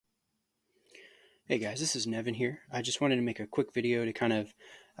Hey guys, this is Nevin here. I just wanted to make a quick video to kind of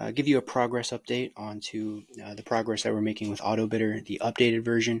give you a progress update onto the progress that we're making with Autobidder, the updated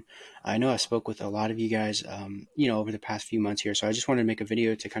version. I know I spoke with a lot of you guys, over the past few months here, so I just wanted to make a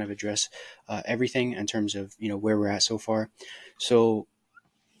video to kind of address everything in terms of where we're at so far. So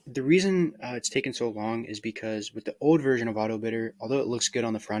the reason it's taken so long is because with the old version of Autobidder, although it looks good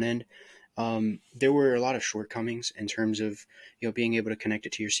on the front end, there were a lot of shortcomings in terms of being able to connect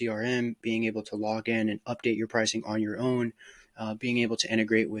it to your CRM, being able to log in and update your pricing on your own, being able to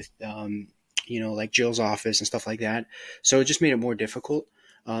integrate with like Jill's office and stuff like that. So it just made it more difficult.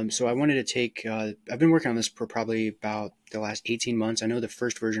 So I wanted to take. I've been working on this for probably about the last 18 months. I know the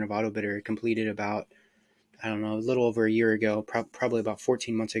first version of Autobidder completed about, I don't know, a little over a year ago, probably about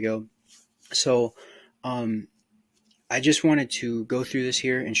 14 months ago. So I just wanted to go through this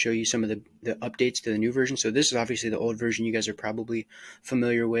here and show you some of the updates to the new version. So this is obviously the old version you guys are probably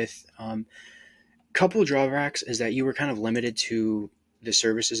familiar with. Couple drawbacks is that you were kind of limited to the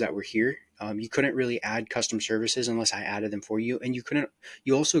services that were here. You couldn't really add custom services unless I added them for you, and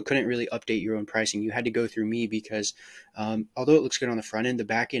you also couldn't really update your own pricing. You had to go through me because although it looks good on the front end, the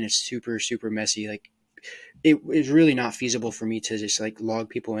back end is super, super messy. Like, it is really not feasible for me to just like log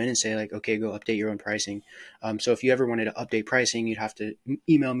people in and say like, okay, go update your own pricing. So if you ever wanted to update pricing, you'd have to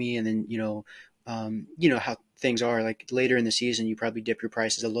email me, and then how things are, like later in the season, you probably dip your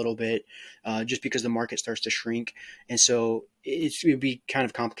prices a little bit, just because the market starts to shrink. And so it would be kind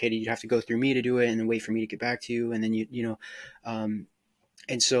of complicated. You'd have to go through me to do it and then wait for me to get back to you. And then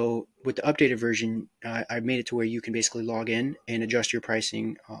and so with the updated version, I made it to where you can basically log in and adjust your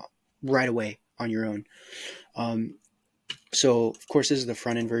pricing right away on your own. So of course this is the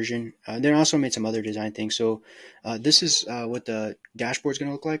front end version. Then I also made some other design things. So this is what the dashboard is going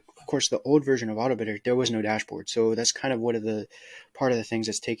to look like. Of course, the old version of Autobidder, there was no dashboard. So that's kind of part of the things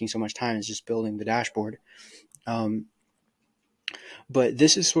that's taking so much time is just building the dashboard. But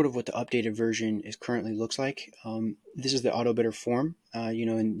this is sort of what the updated version currently looks like. This is the Autobidder form,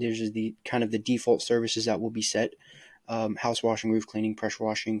 and there's the kind of the default services that will be set. House washing, roof cleaning, pressure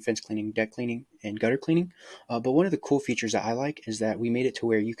washing, fence cleaning, deck cleaning, and gutter cleaning. But one of the cool features that I like is that we made it to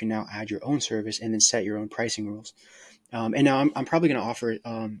where you can now add your own service and then set your own pricing rules. And now I'm probably going to offer,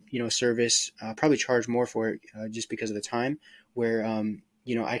 a service, probably charge more for it just because of the time where,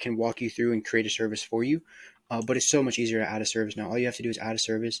 I can walk you through and create a service for you. But it's so much easier to add a service now. All you have to do is add a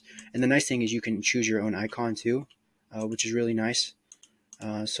service. And the nice thing is you can choose your own icon too, which is really nice.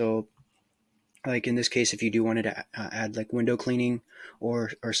 So like in this case, if you do wanted to add like window cleaning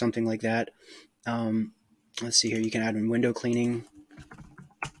or something like that, let's see here, you can add in window cleaning,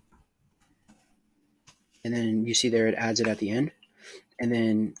 and then you see there it adds it at the end. And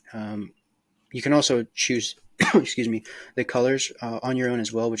then you can also choose excuse me, the colors on your own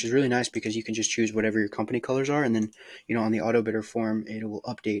as well, which is really nice because you can just choose whatever your company colors are, and then on the Autobidder form it will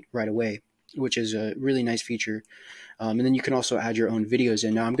update right away, which is a really nice feature. And then you can also add your own videos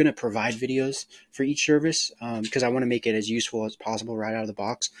in. Now I'm going to provide videos for each service because I want to make it as useful as possible right out of the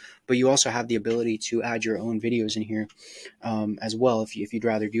box. But you also have the ability to add your own videos in here as well if you'd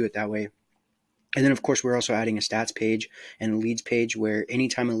rather do it that way. And then, of course, we're also adding a stats page and a leads page where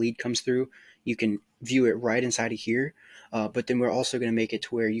anytime a lead comes through, you can view it right inside of here. But then we're also going to make it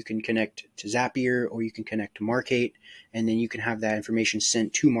to where you can connect to Zapier or you can connect to Markate, and then you can have that information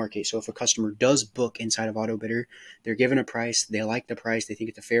sent to Markate. So if a customer does book inside of Autobidder, they're given a price, they like the price, they think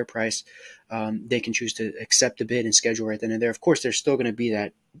it's a fair price, they can choose to accept the bid and schedule right then and there. Of course, there's still going to be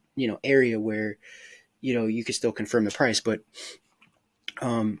that area where you can still confirm the price, but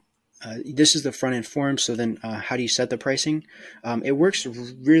this is the front end form. So then how do you set the pricing? It works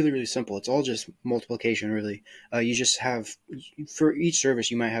really, really simple. It's all just multiplication, really. You just have, for each service,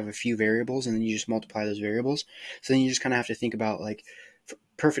 you might have a few variables, and then you just multiply those variables. So then you just kind of have to think about, like,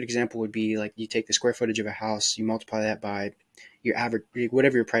 perfect example would be like you take the square footage of a house, you multiply that by your average,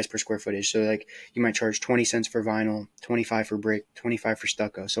 whatever your price per square footage. So like you might charge 20 cents for vinyl, 25 for brick, 25 for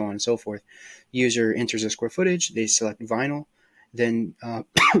stucco, so on and so forth. User enters the square footage, they select vinyl. Then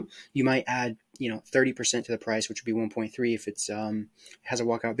you might add 30% to the price, which would be 1.3 if it's has a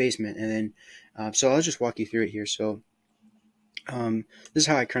walkout basement. And then so I'll just walk you through it here. So this is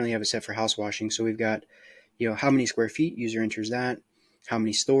how I currently have it set for house washing. So we've got how many square feet, user enters that. How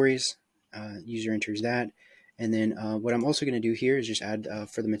many stories, user enters that. And then what I'm also going to do here is just add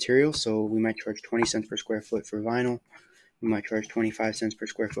for the material. So we might charge 20 cents per square foot for vinyl. We might charge 25 cents per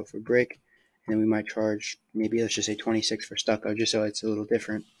square foot for brick. And then we might charge, maybe let's just say 26 for stucco, just so it's a little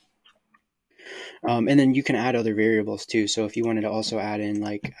different. And then you can add other variables too. So if you wanted to also add in,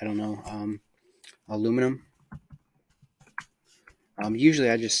 like, I don't know, aluminum. Usually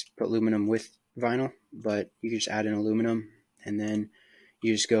I just put aluminum with vinyl, but you can just add in aluminum, and then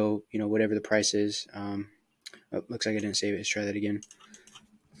you just go, whatever the price is. Oh, looks like I didn't save it. Let's try that again.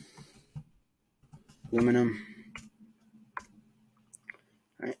 Aluminum.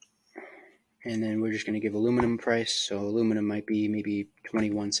 All right. And then we're just going to give aluminum price. So aluminum might be maybe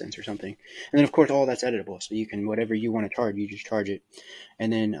 21 cents or something. And then, of course, all that's editable. So you can, whatever you want to charge, you just charge it.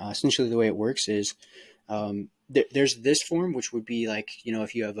 And then essentially the way it works is there's this form, which would be like,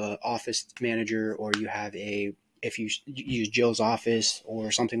 if you have an office manager, or you have if you use Jill's office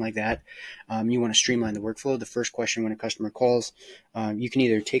or something like that, you want to streamline the workflow. The first question when a customer calls, you can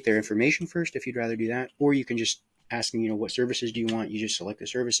either take their information first if you'd rather do that, or you can just ask them, what services do you want? You just select the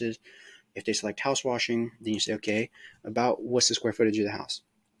services. If they select house washing, then you say, okay, about what's the square footage of the house?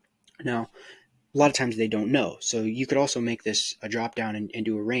 Now, a lot of times they don't know. So you could also make this a drop down and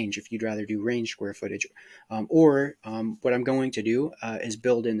do a range if you'd rather do range square footage. Or what I'm going to do is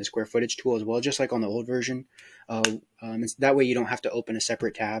build in the square footage tool as well, just like on the old version. That way you don't have to open a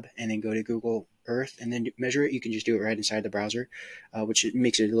separate tab and then go to Google Earth and then measure it. You can just do it right inside the browser, which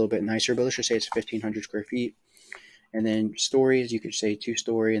makes it a little bit nicer. But let's just say it's 1,500 square feet. And then stories, you could say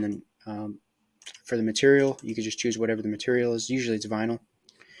 2-story. And then for the material, you could just choose whatever the material is. Usually it's vinyl.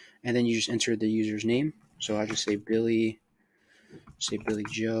 And then you just enter the user's name. So I'll just say Billy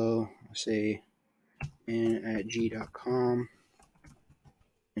Joe. I'll say in@g.com.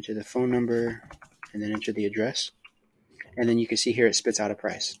 Enter the phone number, and then enter the address. And then you can see here it spits out a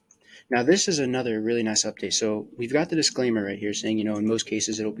price. Now this is another really nice update. So we've got the disclaimer right here saying, in most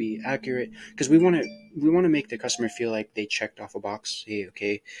cases it'll be accurate, because we want to make the customer feel like they checked off a box. Hey,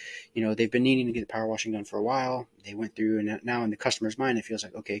 okay, they've been needing to get the power washing done for a while. They went through, and now in the customer's mind it feels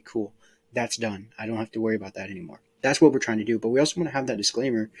like, okay, cool, that's done. I don't have to worry about that anymore. That's what we're trying to do. But we also want to have that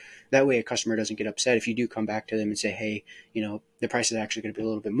disclaimer. That way a customer doesn't get upset if you do come back to them and say, hey, the price is actually going to be a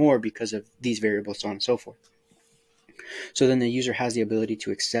little bit more because of these variables, so on and so forth. So then the user has the ability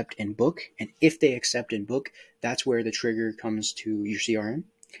to accept and book. And if they accept and book, that's where the trigger comes to your CRM.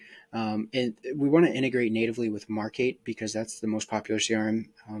 And we want to integrate natively with Markate, because that's the most popular CRM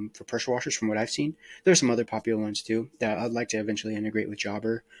for pressure washers from what I've seen. There's some other popular ones too that I'd like to eventually integrate with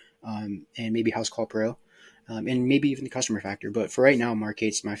Jobber and maybe House Call Pro. And maybe even the Customer Factor. But for right now,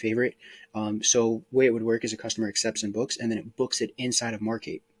 Markate's my favorite. So the way it would work is a customer accepts and books, and then it books it inside of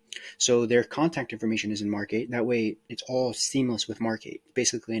Markate. So their contact information is in Markate. That way it's all seamless with Markate,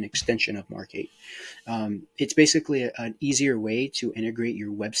 basically an extension of Markate. It's basically an easier way to integrate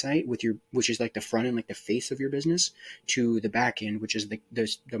your website with which is like the front end, like the face of your business, to the back end, which is the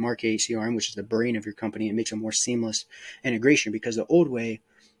Markate CRM, which is the brain of your company. It makes a more seamless integration, because the old way,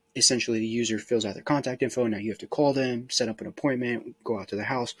 essentially the user fills out their contact info. Now you have to call them, set up an appointment, go out to the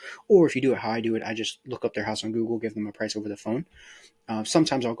house. Or if you do it how I do it, I just look up their house on Google, give them a price over the phone.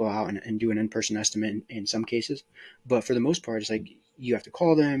 Sometimes I'll go out and do an in-person estimate in some cases. But for the most part, it's like you have to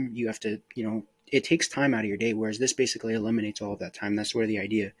call them. You have to, it takes time out of your day, whereas this basically eliminates all of that time. That's sort of the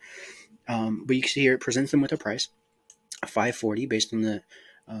idea. But you can see here it presents them with a price, $540, based on the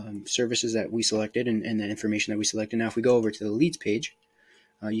services that we selected and the information that we selected. Now, if we go over to the leads page,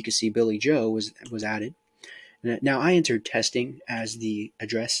 you can see Billy Joe was added. Now I entered testing as the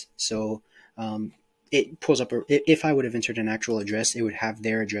address, so it pulls up. If I would have entered an actual address, it would have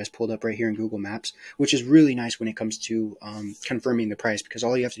their address pulled up right here in Google Maps, which is really nice when it comes to confirming the price, because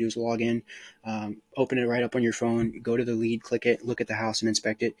all you have to do is log in, open it right up on your phone, go to the lead, click it, look at the house, and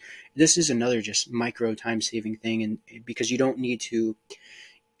inspect it. This is another just micro time saving thing, and because you don't need to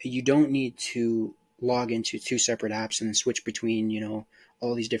log into 2 separate apps and then switch between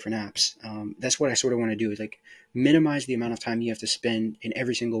all these different apps. That's what I sort of want to do, is like minimize the amount of time you have to spend in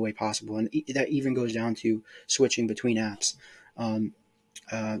every single way possible. And that even goes down to switching between apps.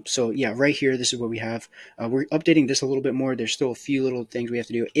 So yeah, right here, this is what we have. We're updating this a little bit more. There's still a few little things we have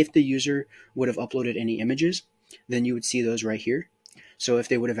to do. If the user would have uploaded any images, then you would see those right here. So if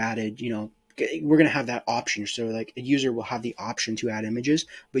they would have added, we're going to have that option. So like a user will have the option to add images,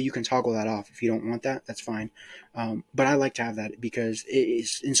 but you can toggle that off. If you don't want that, that's fine. But I like to have that, because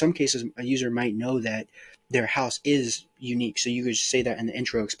in some cases a user might know that their house is unique. So you could just say that in the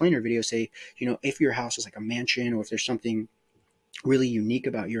intro explainer video, say, if your house is like a mansion, or if there's something really unique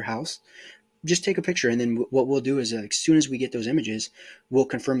about your house, just take a picture, and then what we'll do is as soon as we get those images, we'll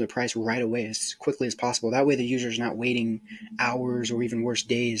confirm the price right away as quickly as possible. That way the user is not waiting hours or even worse,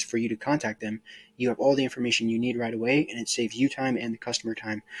 days for you to contact them. You have all the information you need right away, and it saves you time and the customer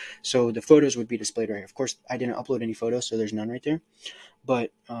time. So the photos would be displayed right here. Of course, I didn't upload any photos, so there's none right there.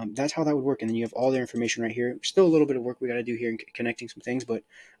 But that's how that would work. And then you have all their information right here. Still a little bit of work we got to do here in connecting some things, but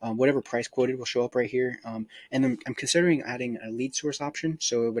whatever price quoted will show up right here. And then I'm considering adding a lead source option.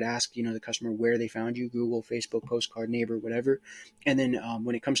 So it would ask, the customer where they found you: Google, Facebook, postcard, neighbor, whatever. And then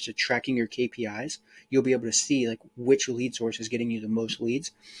when it comes to tracking your KPIs, you'll be able to see like which lead source is getting you the most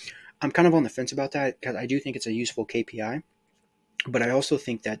leads. I'm kind of on the fence about that because I do think it's a useful KPI. But I also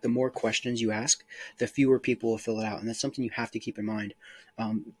think that the more questions you ask, the fewer people will fill it out. And that's something you have to keep in mind.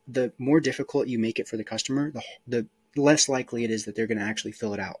 The more difficult you make it for the customer, the less likely it is that they're going to actually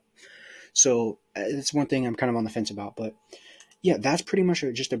fill it out. So it's one thing I'm kind of on the fence about. But yeah, that's pretty much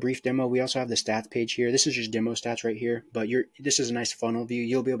just a brief demo. We also have the stats page here. This is just demo stats right here, but this is a nice funnel view.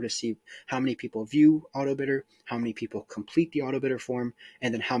 You'll be able to see how many people view Autobidder, how many people complete the Autobidder form,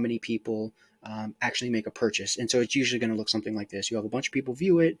 and then how many people actually make a purchase. And so it's usually going to look something like this. You have a bunch of people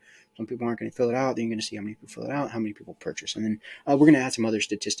view it. Some people aren't going to fill it out. Then you're going to see how many people fill it out, how many people purchase. And then we're going to add some other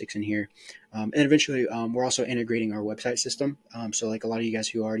statistics in here. And eventually we're also integrating our website system. So like a lot of you guys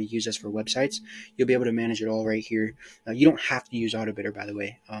who already use us for websites, you'll be able to manage it all right here. You don't have to use Autobidder, by the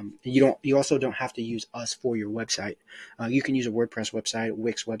way. You also don't have to use us for your website. You can use a WordPress website,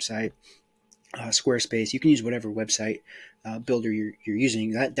 Wix website, Squarespace. You can use whatever website builder you're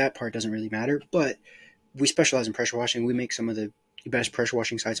using. That part doesn't really matter, but we specialize in pressure washing. We make some of the best pressure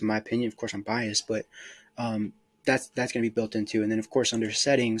washing sites, in my opinion. Of course, I'm biased, but that's going to be built into. And then, of course, under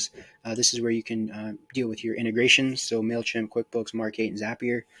settings, this is where you can deal with your integrations. So MailChimp, QuickBooks, Mark8, and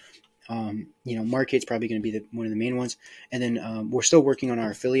Zapier. Market's probably going to be one of the main ones. And then we're still working on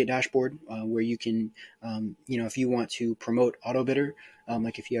our affiliate dashboard where you can, if you want to promote Autobidder,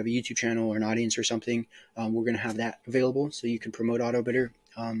 like if you have a YouTube channel or an audience or something, we're going to have that available so you can promote Autobidder.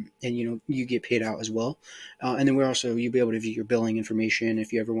 And you get paid out as well. And then you'll be able to view your billing information.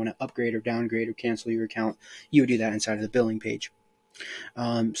 If you ever want to upgrade or downgrade or cancel your account, you would do that inside of the billing page.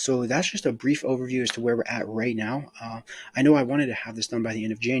 So that's just a brief overview as to where we're at right now. I know I wanted to have this done by the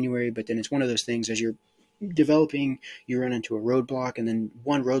end of January, but then it's one of those things as you're developing, you run into a roadblock, and then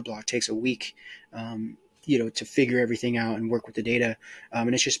one roadblock takes a week, to figure everything out and work with the data.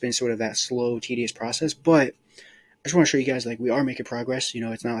 And it's just been sort of that slow, tedious process, but I just want to show you guys like we are making progress.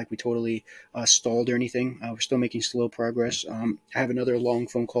 It's not like we totally stalled or anything. We're still making slow progress. I have another long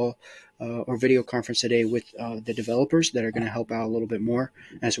phone call or video conference today with the developers that are going to help out a little bit more.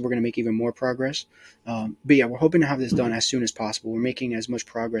 And so we're going to make even more progress. But yeah, we're hoping to have this done as soon as possible. We're making as much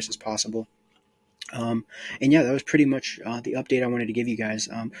progress as possible. And yeah, that was pretty much the update I wanted to give you guys.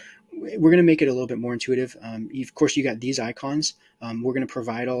 We're going to make it a little bit more intuitive. Of course, you got these icons. We're going to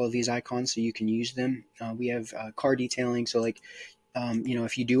provide all of these icons so you can use them. We have car detailing. So like,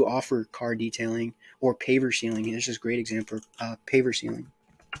 if you do offer car detailing or paver sealing, here's just a great example of paver sealing.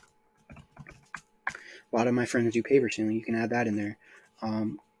 A lot of my friends do paver sealing. You can add that in there.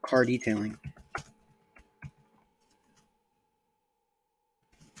 Car detailing.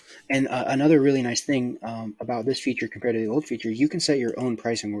 And another really nice thing about this feature compared to the old feature, you can set your own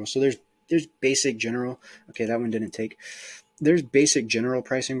pricing rules. So there's basic general. Okay, that one didn't take. There's basic general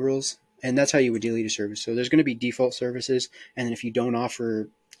pricing rules, and that's how you would delete a service. So there's going to be default services, and then if you don't offer,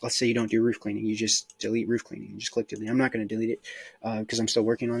 let's say you don't do roof cleaning, you just delete roof cleaning. You just click delete. I'm not going to delete it because I'm still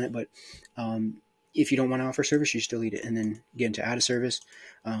working on it, but if you don't want to offer service, you just delete it and then get into add a service.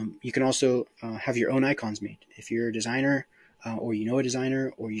 You can also have your own icons made. If you're a designer, or a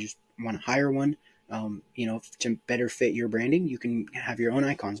designer, or you just want to hire one, to better fit your branding, you can have your own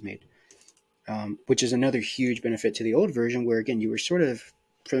icons made, which is another huge benefit to the old version where, again, you were sort of,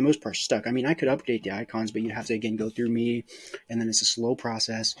 for the most part, stuck. I mean, I could update the icons, but you'd have to, again, go through me, and then it's a slow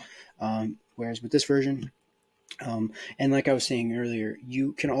process. Whereas with this version, and like I was saying earlier,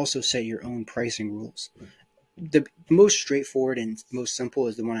 you can also set your own pricing rules. The most straightforward and most simple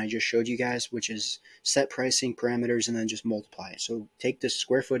is the one I just showed you guys, which is set pricing parameters and then just multiply it. So take the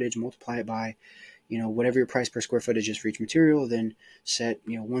square footage, multiply it by, whatever your price per square footage is for each material, then set,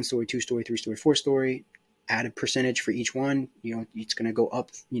 1 story, 2 story, 3 story, 4 story, add a percentage for each one. It's going to go up.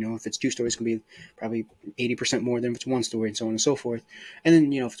 If it's 2 stories, it's going to be probably 80% more than if it's 1 story, and so on and so forth. And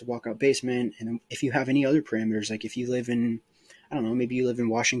then, if it's a walkout basement, and then if you have any other parameters, like if you live in, I don't know, maybe you live in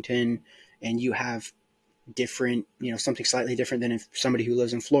Washington and you have different, something slightly different than if somebody who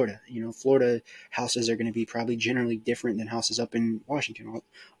lives in Florida. Florida houses are going to be probably generally different than houses up in Washington,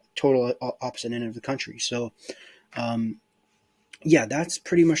 total opposite end of the country. So, yeah, that's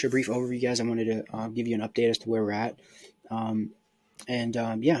pretty much a brief overview, guys. I wanted to give you an update as to where we're at.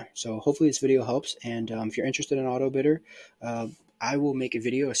 Yeah, so hopefully this video helps. And if you're interested in Autobidder, I will make a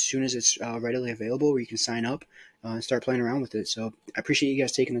video as soon as it's readily available where you can sign up and start playing around with it. So I appreciate you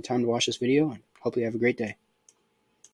guys taking the time to watch this video, and hopefully you have a great day.